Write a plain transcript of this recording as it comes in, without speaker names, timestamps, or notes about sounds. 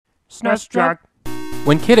SNESdrunk.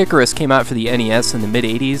 When Kid Icarus came out for the NES in the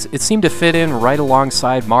mid-80s, it seemed to fit in right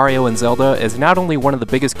alongside Mario and Zelda as not only one of the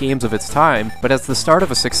biggest games of its time, but as the start of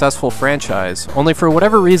a successful franchise. Only for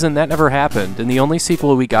whatever reason that never happened, and the only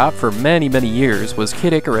sequel we got for many years was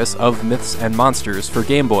Kid Icarus of Myths and Monsters for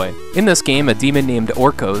Game Boy. In this game, a demon named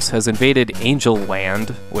Orcos has invaded Angel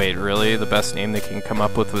Land. Wait, really? The best name they can come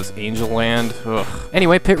up with was Angel Land? Ugh.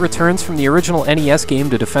 Anyway, Pit returns from the original NES game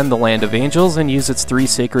to defend the Land of Angels and use its 3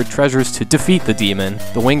 sacred treasures to defeat the demon: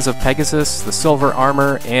 the wings of Pegasus, the silver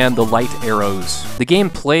armor, and the light arrows. The game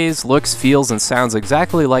plays, looks, feels, and sounds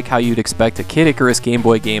exactly like how you'd expect a Kid Icarus Game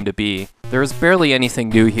Boy game to be. There is barely anything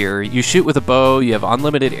new here. You shoot with a bow, you have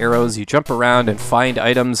unlimited arrows, you jump around and find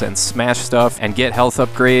items and smash stuff and get health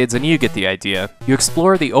upgrades, and you get the idea. You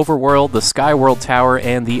explore the overworld, the sky world tower,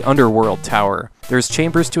 and the underworld tower. There's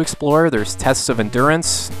chambers to explore, there's tests of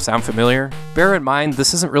endurance. Sound familiar? Bear in mind,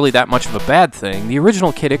 this isn't really that much of a bad thing. The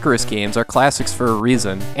original Kid Icarus games are classics for a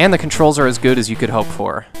reason, and the controls are as good as you could hope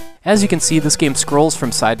for. As you can see, this game scrolls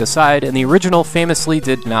from side to side, and the original famously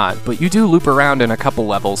did not, but you do loop around in a couple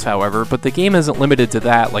levels, however, but the game isn't limited to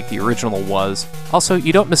that like the original was. Also,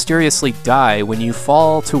 you don't mysteriously die when you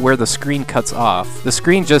fall to where the screen cuts off. The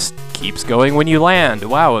screen just keeps going when you land.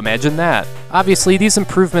 Wow, imagine that. Obviously, these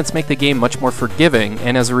improvements make the game much more forgiving,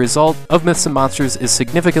 and as a result, Of Myths and Monsters is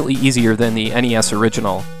significantly easier than the NES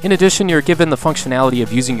original. In addition, you're given the functionality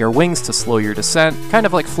of using your wings to slow your descent, kind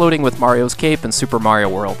of like floating with Mario's cape in Super Mario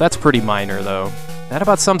World. That's pretty minor, though. That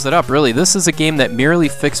about sums it up, really. This is a game that merely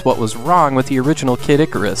fixed what was wrong with the original Kid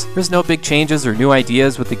Icarus. There's no big changes or new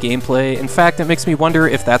ideas with the gameplay. In fact, it makes me wonder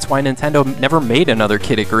if that's why Nintendo never made another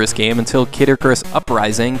Kid Icarus game until Kid Icarus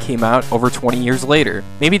Uprising came out over 20 years later.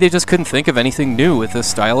 Maybe they just couldn't think of anything new with this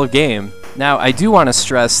style of game. Now, I do want to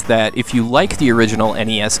stress that if you like the original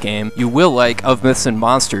NES game, you will like Of Myths and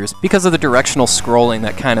Monsters because of the directional scrolling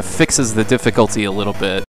that kind of fixes the difficulty a little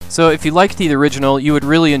bit. So if you liked the original, you would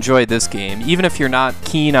really enjoy this game. Even if you're not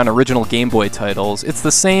keen on original Game Boy titles, it's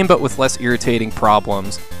the same but with less irritating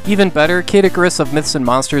problems. Even better, Kid Icarus of Myths and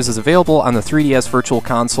Monsters is available on the 3DS Virtual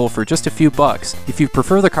Console for just a few bucks. If you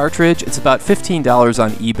prefer the cartridge, it's about $15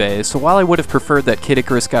 on eBay, so while I would have preferred that Kid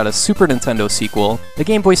Icarus got a Super Nintendo sequel, the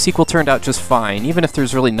Game Boy sequel turned out just fine, even if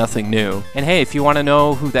there's really nothing new. And hey, if you want to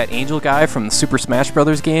know who that angel guy from the Super Smash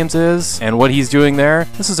Bros. Games is, and what he's doing there,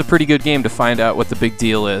 this is a pretty good game to find out what the big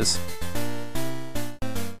deal is.